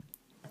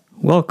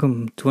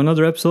Welcome to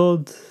another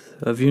episode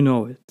of You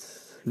Know It,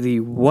 the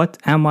What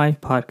Am I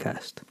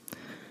podcast.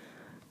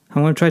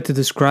 I'm going to try to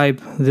describe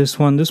this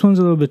one. This one's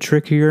a little bit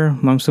trickier,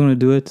 but I'm still going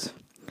to do it.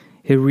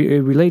 It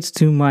relates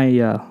to my,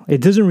 it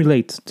doesn't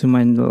relate to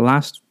my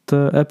last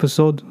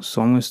episode,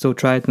 so I'm going to still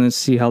try it and let's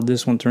see how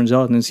this one turns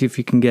out and see if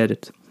you can get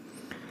it.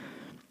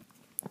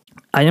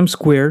 I am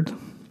squared.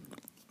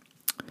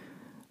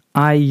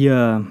 I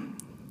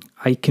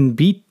can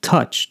be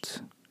touched,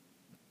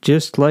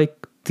 just like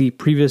the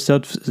previous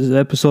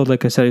episode,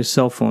 like I said, is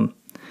cell phone.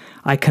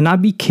 I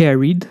cannot be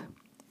carried,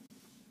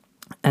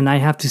 and I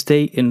have to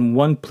stay in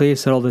one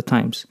place at all the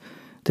times.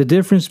 The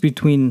difference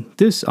between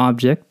this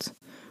object,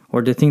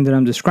 or the thing that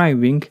I'm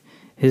describing,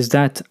 is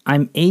that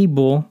I'm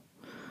able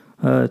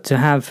to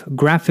have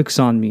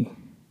graphics on me.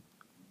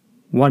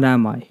 What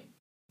am I?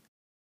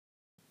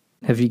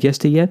 Have you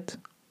guessed it yet?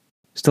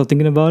 Still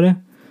thinking about it?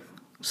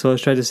 So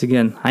let's try this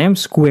again. I am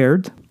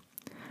squared.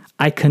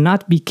 I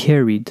cannot be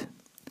carried.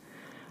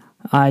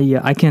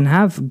 I can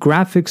have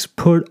graphics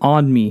put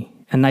on me,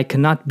 and I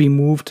cannot be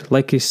moved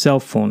like a cell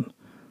phone.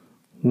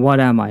 What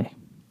am I?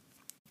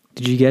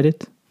 Did you get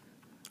it?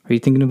 Are you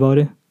thinking about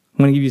it? I'm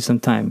going to give you some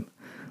time.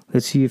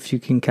 Let's see if you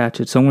can catch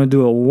it. So I'm going to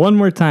do it one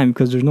more time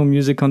because there's no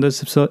music on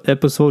this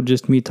episode,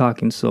 just me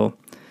talking. So,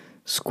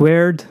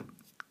 squared,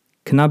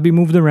 cannot be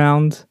moved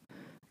around,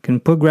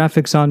 can put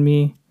graphics on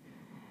me,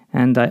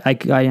 and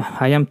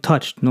I am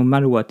touched no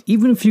matter what.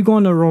 Even if you go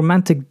on a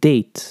romantic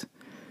date,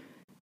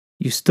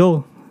 you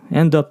still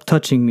end up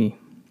touching me.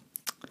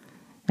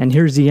 And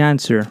here's the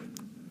answer.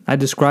 I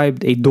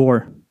described a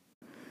door.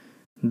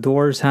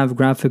 Doors have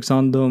graphics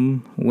on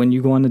them. When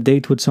you go on a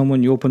date with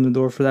someone, you open the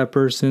door for that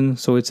person,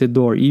 so it's a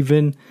door.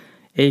 Even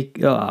a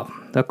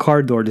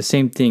car door, the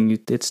same thing.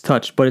 It's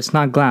touched, but it's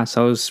not glass.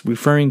 I was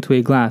referring to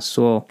a glass.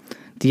 So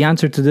the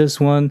answer to this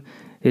one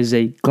is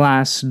a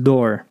glass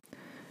door.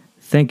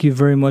 Thank you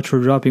very much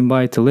for dropping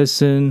by to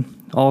listen.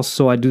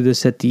 Also, I do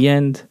this at the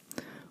end.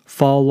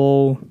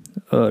 Follow,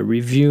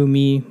 review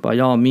me by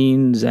all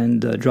means,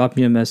 and drop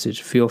me a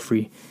message. Feel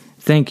free.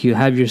 Thank you.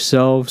 Have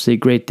yourselves a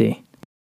great day.